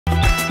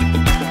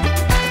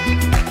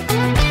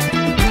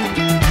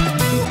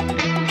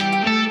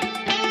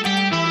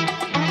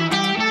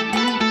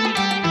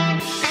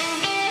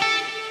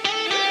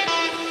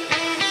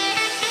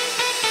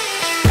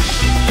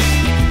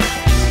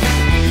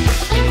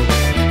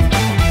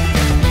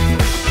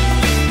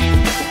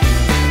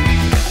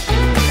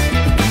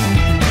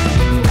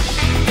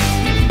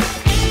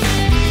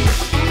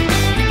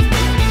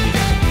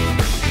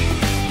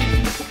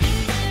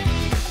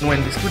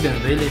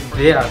really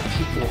there are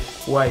people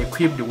who are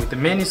equipped with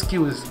many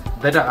skills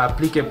that are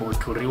applicable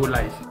to real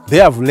life. They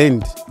have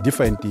learned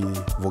different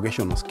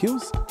vocational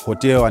skills,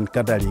 hotel and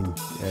catering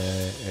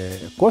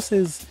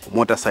courses,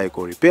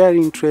 motorcycle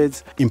repairing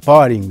trades,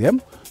 empowering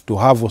them to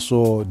have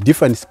also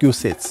different skill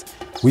sets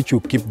which will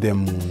keep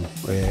them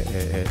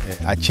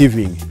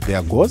achieving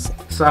their goals.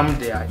 Some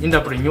they are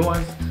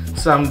entrepreneurs,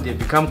 some they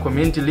become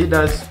community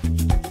leaders.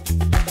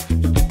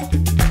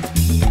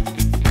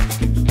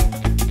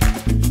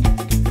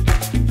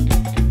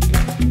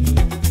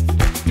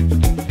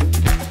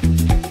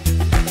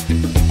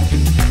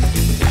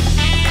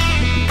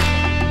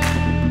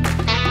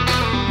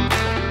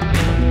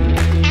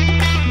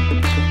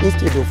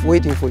 Instead of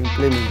waiting for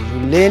employment, you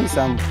learn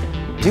some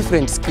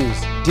different skills,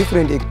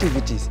 different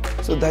activities,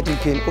 so that you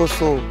can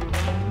also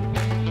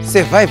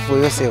survive for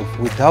yourself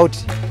without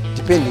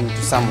depending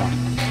to someone.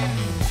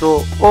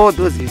 So all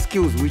those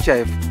skills which I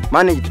have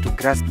managed to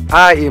grasp,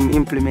 I am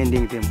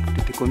implementing them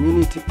to the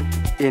community,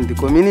 and the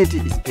community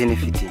is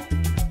benefiting.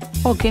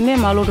 Okene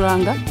maloto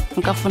anga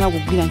nkafuna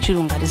kugwira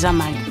ntchito ngati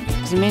zamanja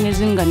zimene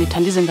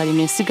zinganithandize ngati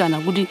mesikana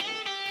kuti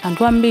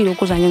anthu ambiri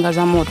okoza nyenga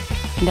za moto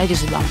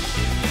ndachizibamo.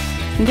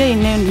 Ndiye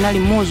ine ndinali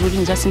mmodzi kuti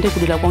ndizasinde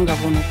kudera kwanga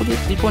kuno kuti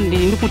ndipo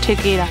ndili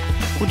ndikuthekera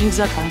kuti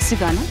ndizakhala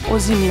nsikana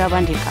ozimira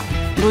pandekha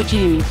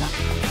ndochilimika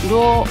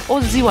ndo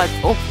oziwa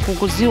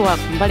okuziwa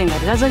mbali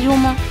ngati za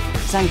chuma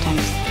za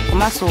nthandizo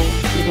komanso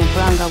ndipempha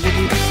langa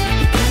kuti